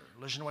mother.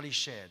 Listen to what he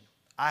said.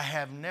 I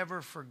have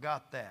never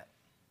forgot that.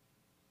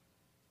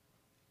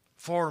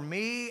 For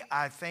me,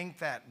 I think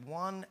that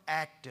one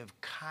act of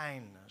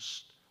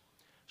kindness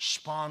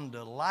spawned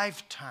a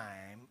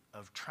lifetime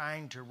of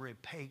trying to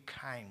repay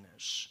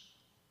kindness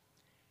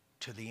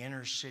to the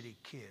inner city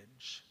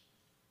kids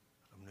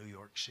of New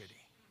York City.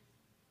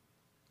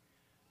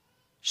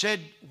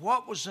 Said,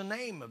 what was the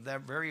name of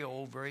that very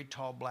old, very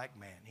tall black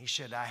man? He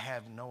said, I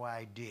have no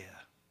idea.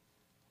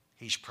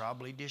 He's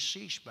probably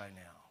deceased by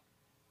now.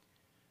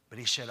 But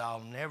he said,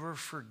 I'll never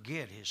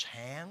forget his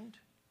hand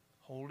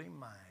holding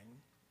mine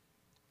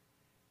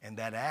and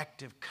that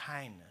act of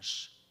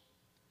kindness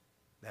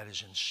that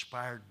has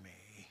inspired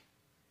me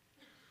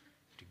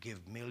to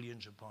give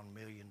millions upon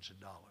millions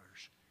of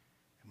dollars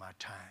in my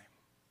time.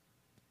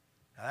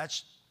 Now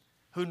that's,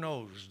 who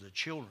knows, the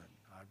children.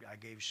 I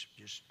gave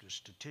just a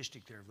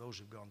statistic there of those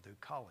who've gone through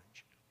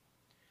college.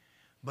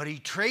 But he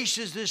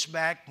traces this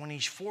back when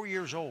he's 4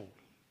 years old.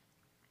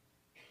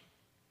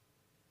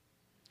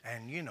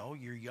 And you know,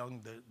 you're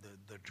young,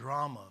 the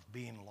drama of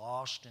being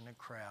lost in a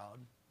crowd,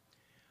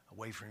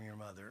 away from your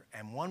mother,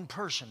 and one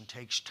person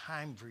takes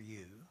time for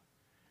you,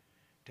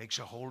 takes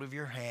a hold of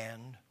your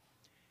hand,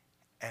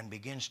 and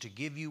begins to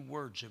give you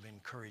words of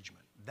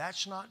encouragement.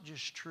 That's not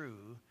just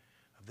true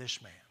of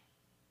this man.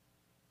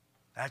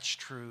 That's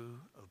true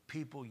of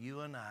people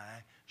you and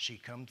I see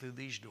come through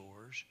these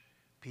doors,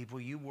 people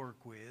you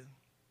work with,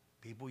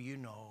 people you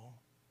know,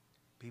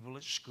 people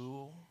at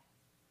school,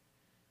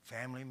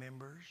 family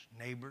members,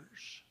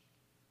 neighbors.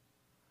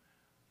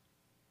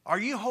 Are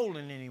you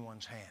holding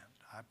anyone's hand?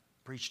 I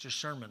preached a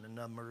sermon a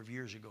number of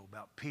years ago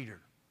about Peter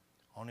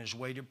on his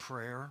way to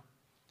prayer.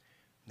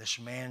 This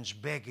man's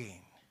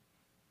begging.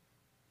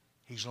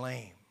 He's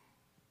lame.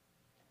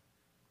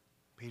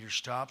 Peter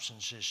stops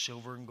and says,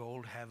 silver and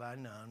gold have I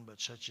none,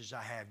 but such as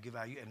I have give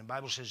I you. And the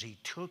Bible says he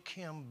took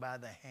him by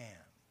the hand.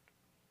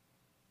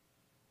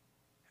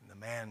 And the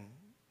man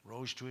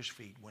rose to his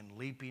feet, went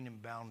leaping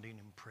and bounding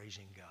and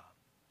praising God.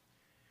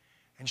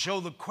 And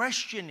so the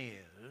question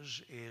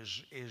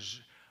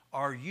is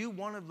are you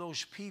one of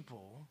those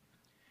people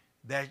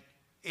that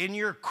in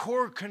your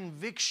core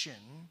conviction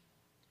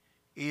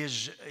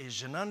is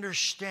an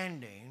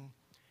understanding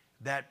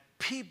that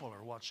people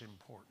are what's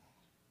important?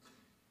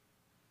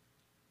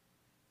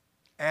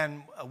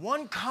 And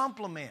one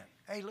compliment,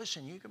 hey,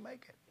 listen, you can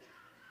make it.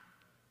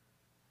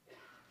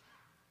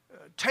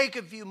 Take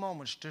a few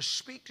moments to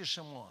speak to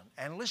someone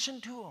and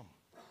listen to them.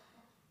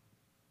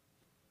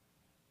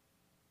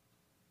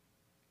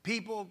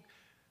 People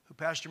who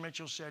Pastor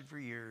Mitchell said for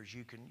years,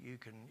 you can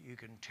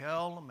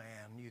tell a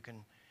man, you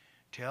can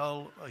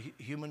tell a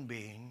human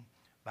being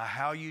by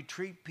how you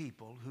treat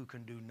people who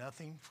can do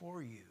nothing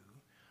for you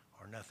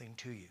or nothing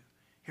to you.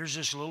 Here's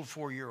this little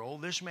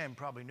 4-year-old. This man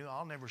probably knew,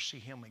 I'll never see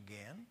him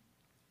again.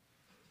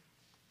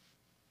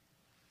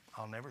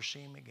 I'll never see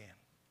him again.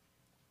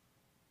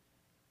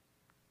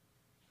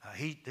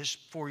 This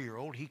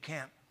 4-year-old, he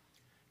can't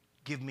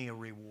give me a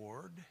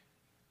reward.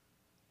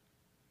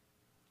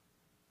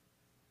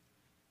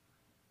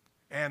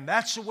 And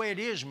that's the way it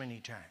is many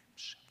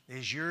times,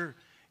 is you're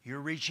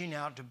reaching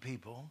out to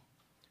people,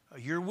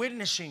 you're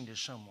witnessing to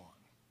someone,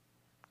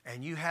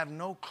 and you have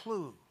no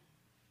clue.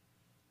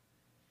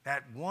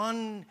 That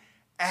one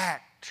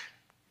act,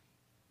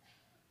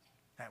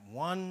 that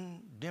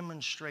one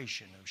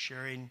demonstration of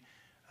sharing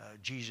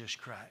Jesus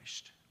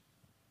Christ,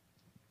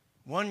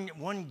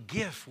 one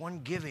gift,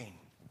 one giving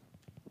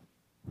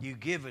you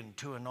given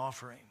to an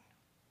offering,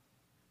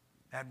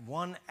 that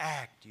one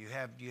act, you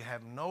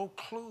have no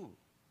clue.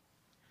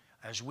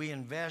 As we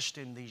invest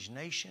in these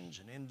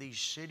nations and in these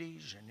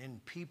cities and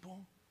in people,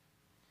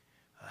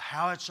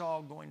 how it's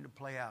all going to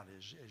play out,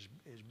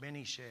 as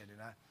Benny said.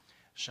 And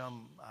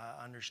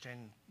I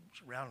understand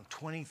around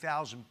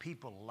 20,000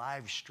 people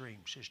live stream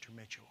Sister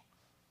Mitchell.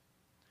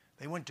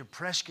 They went to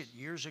Prescott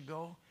years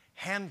ago,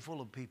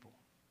 handful of people,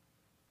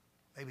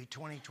 maybe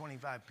 20,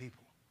 25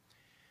 people.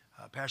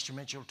 Pastor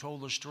Mitchell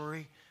told the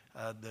story.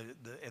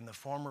 And the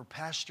former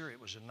pastor, it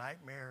was a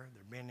nightmare.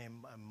 There'd been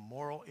an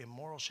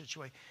immoral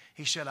situation.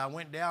 He said, I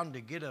went down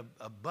to get a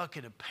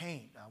bucket of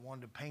paint. I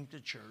wanted to paint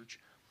the church,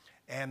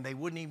 and they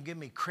wouldn't even give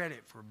me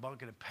credit for a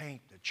bucket of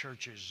paint. The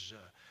church's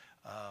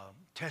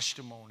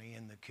testimony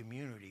in the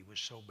community was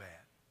so bad.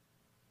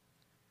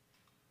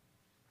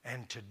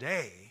 And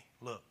today,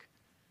 look,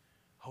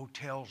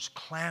 hotels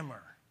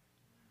clamor,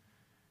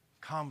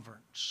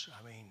 conference.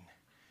 I mean,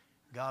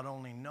 God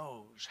only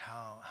knows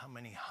how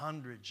many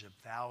hundreds of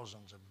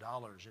thousands of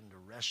dollars into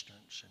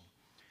restaurants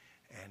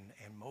and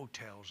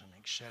motels and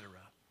et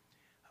cetera.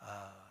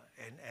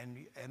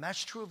 And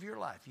that's true of your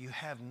life. You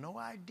have no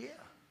idea.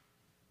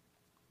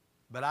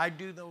 But I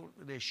do know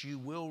this, you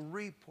will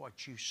reap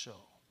what you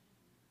sow.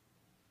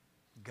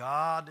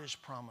 God has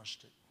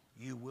promised it.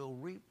 You will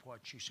reap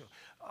what you sow.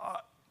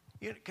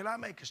 Can I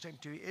make a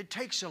statement to you? It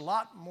takes a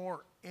lot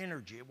more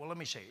energy. Well, let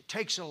me say, it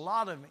takes a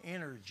lot of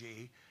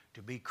energy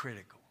to be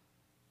critical.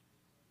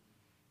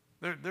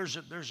 There's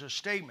a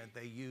statement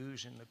they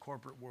use in the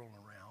corporate world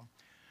around.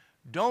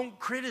 Don't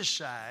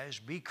criticize,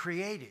 be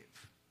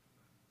creative.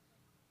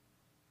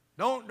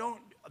 Don't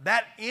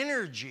that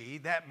energy,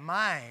 that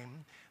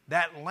mind,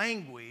 that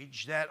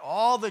language, that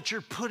all that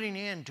you're putting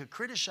into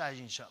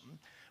criticizing something,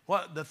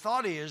 what the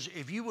thought is,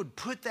 if you would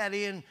put that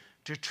in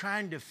to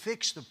trying to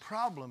fix the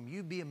problem,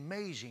 you'd be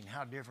amazing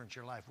how different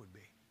your life would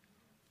be.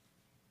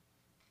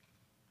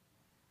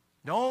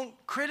 Don't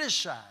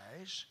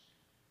criticize.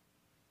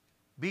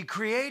 Be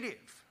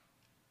creative.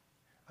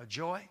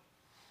 Joy.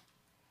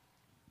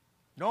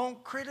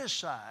 Don't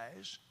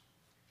criticize.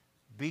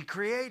 Be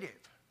creative.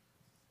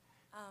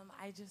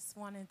 I just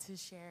wanted to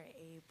share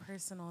a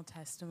personal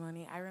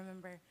testimony. I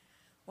remember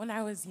when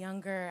I was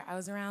younger, I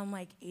was around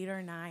like 8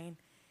 or 9,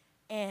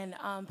 and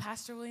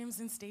Pastor Williams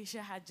and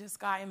Stacia had just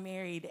gotten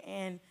married,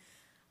 and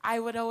I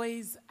would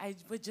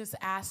just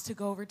ask to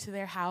go over to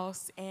their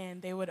house,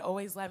 and they would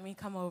always let me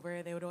come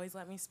over. They would always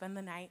let me spend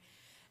the night.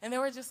 And they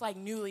were just like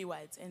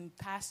newlyweds, and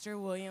Pastor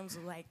Williams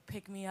would like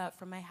pick me up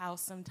from my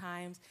house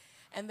sometimes,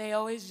 and they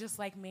always just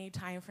like made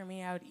time for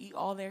me. I would eat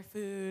all their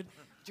food,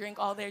 drink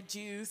all their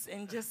juice,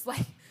 and just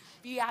like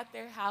be at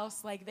their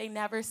house. Like they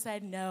never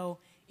said no,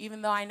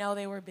 even though I know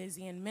they were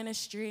busy in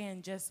ministry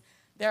and just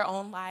their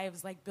own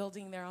lives, like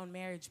building their own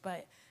marriage,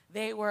 but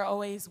they were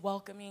always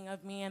welcoming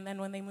of me. And then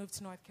when they moved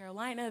to North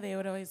Carolina, they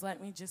would always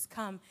let me just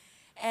come.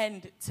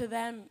 And to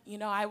them, you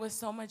know, I was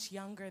so much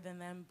younger than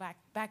them.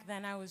 Back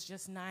then I was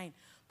just 9.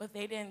 But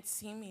they didn't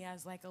see me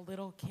as like a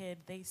little kid.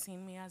 They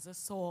seen me as a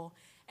soul.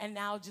 And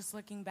now just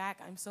looking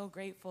back, I'm so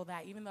grateful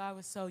that even though I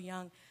was so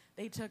young,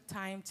 they took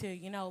time to,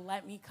 you know,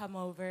 let me come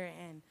over.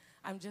 And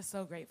I'm just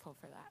so grateful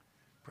for that.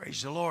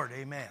 Praise the Lord.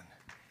 Amen.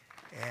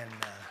 And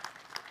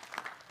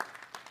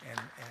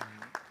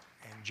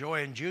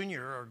Joy and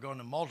Junior are going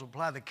to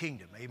multiply the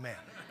kingdom. Amen.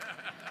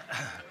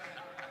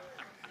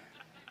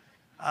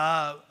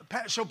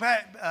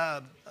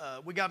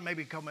 We got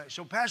maybe comment.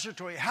 So Pastor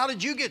Toy, how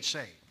did you get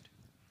saved?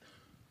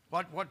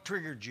 What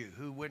triggered you?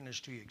 Who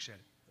witnessed to you,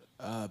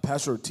 etc.?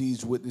 Pastor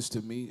Ortiz witnessed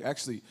to me.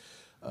 Actually,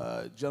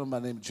 a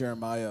gentleman named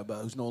Jeremiah,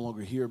 who's no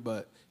longer here,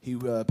 but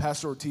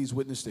Pastor Ortiz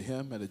witnessed to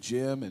him at a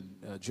gym,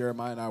 and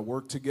Jeremiah and I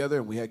worked together,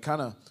 and we had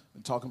kind of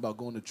been talking about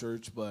going to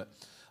church, but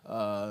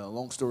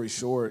long story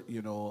short,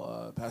 you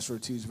know, Pastor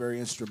Ortiz very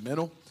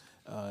instrumental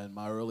in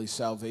my early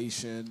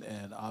salvation,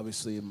 and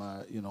obviously in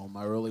my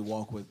early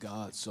walk with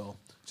God. So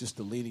just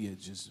the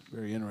lineage is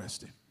very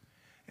interesting.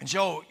 And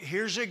so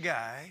here's a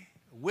guy,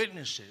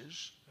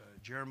 witnesses,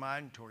 Jeremiah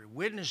and Tori,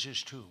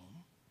 witnesses to him,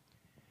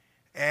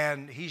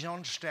 and he's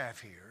on staff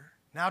here.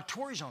 Now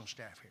Tori's on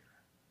staff here.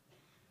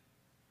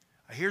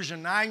 Here's a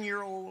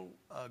 9-year-old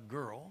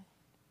girl,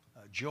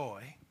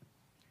 Joy,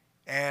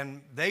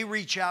 and they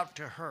reach out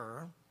to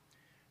her.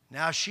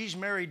 Now she's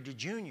married to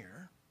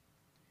Junior,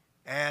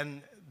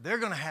 and they're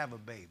going to have a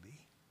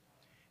baby,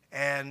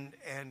 and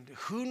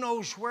who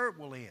knows where it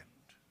will end.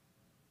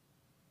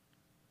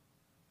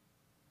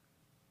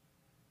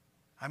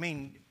 I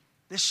mean,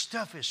 this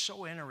stuff is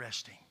so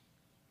interesting.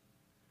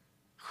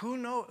 Who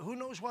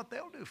knows what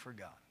they'll do for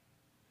God?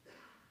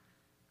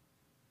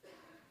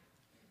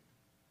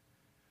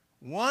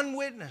 One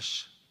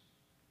witness,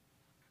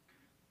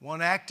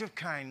 one act of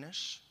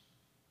kindness,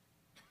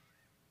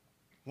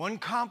 one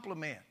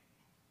compliment,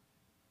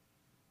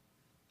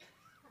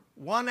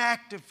 one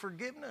act of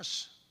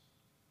forgiveness,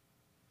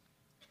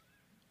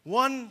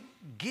 one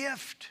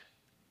gift,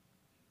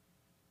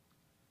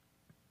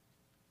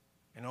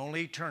 and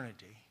only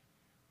eternity.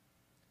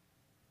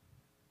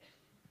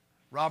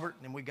 Robert,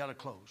 and then we got to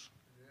close.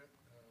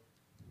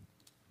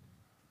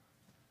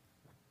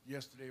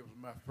 Yesterday was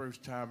my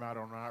first time out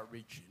on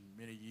outreach in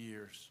many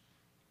years,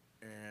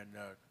 and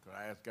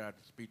I asked God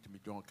to speak to me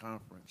during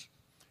conference,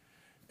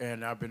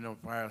 and I've been on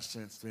fire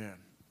since then.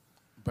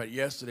 But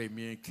yesterday,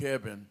 me and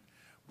Kevin,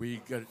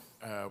 we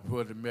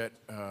would have met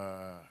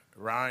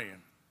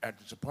Ryan at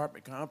this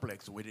apartment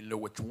complex, and we didn't know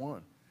which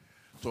one.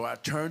 So I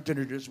turned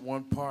into this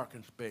one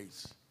parking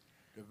space.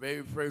 The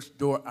very first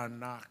door I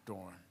knocked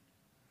on,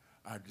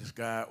 this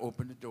guy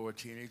opened the door,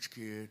 teenage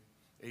kid,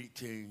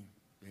 18,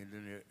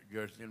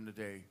 just in the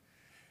day.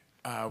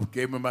 I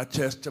gave him my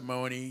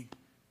testimony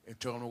and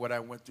told him what I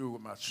went through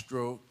with my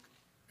stroke,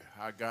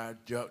 how God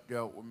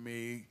dealt with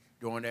me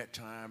during that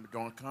time,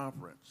 during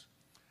conference.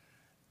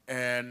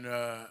 And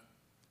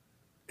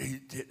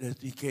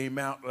he came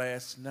out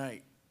last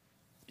night,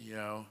 you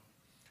know,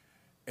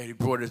 and he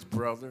brought his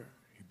brother,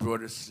 he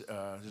brought his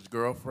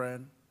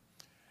girlfriend,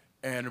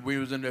 and we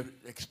was in the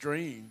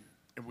extreme,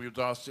 and we was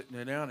all sitting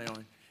there down there,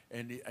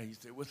 and he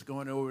said, "What's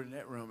going on over in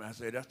that room?" I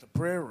said, "That's the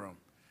prayer room."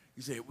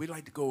 He said, "We'd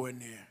like to go in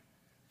there."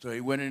 So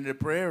he went into the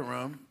prayer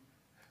room,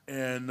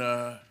 and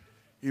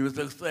he was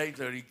excited,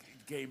 so he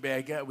came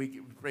back out. We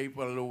prayed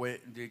for a little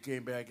bit, and then he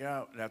came back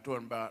out, and I told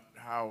him about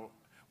how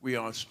we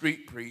on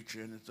street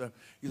preaching and stuff.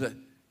 He said,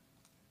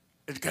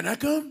 "Can I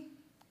come?"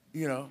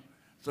 You know,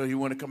 so he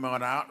wanted to come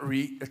on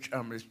outreach,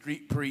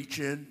 street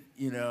preaching,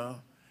 you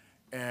know,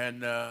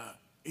 and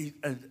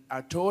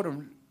I told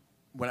him,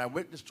 when I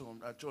witnessed to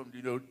him, I told him,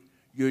 you know,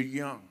 you're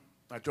young.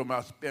 I told him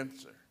about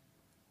Spencer,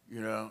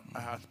 you know,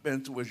 how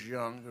Spencer was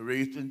young,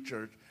 raised in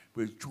church,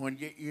 was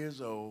 28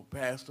 years old,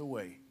 passed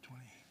away.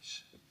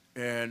 28.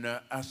 And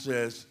I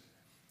says,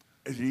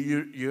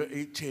 you're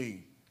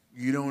 18.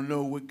 You don't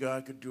know what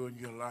God could do in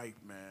your life,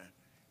 man.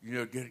 You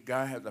know,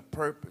 God has a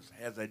purpose,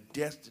 has a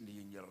destiny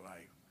in your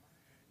life,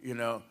 you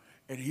know.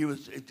 And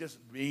it just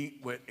me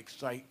with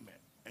excitement.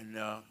 And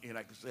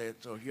like I said,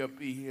 so he'll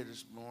be here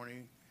this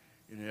morning,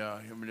 and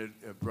him and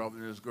his brother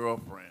and his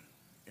girlfriend.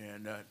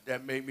 And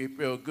that made me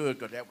feel good,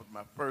 because that was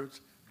my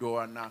first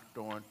door I knocked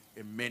on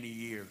in many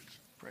years.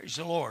 Praise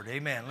the Lord.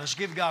 Amen. Let's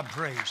give God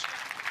praise.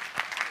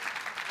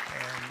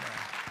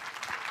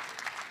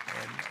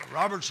 And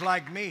Robert's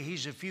like me.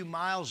 He's a few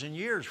miles and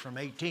years from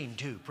 18,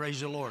 too.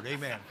 Praise the Lord.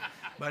 Amen.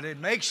 But it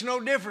makes no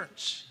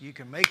difference. You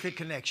can make the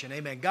connection.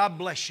 Amen. God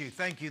bless you.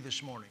 Thank you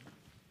this morning.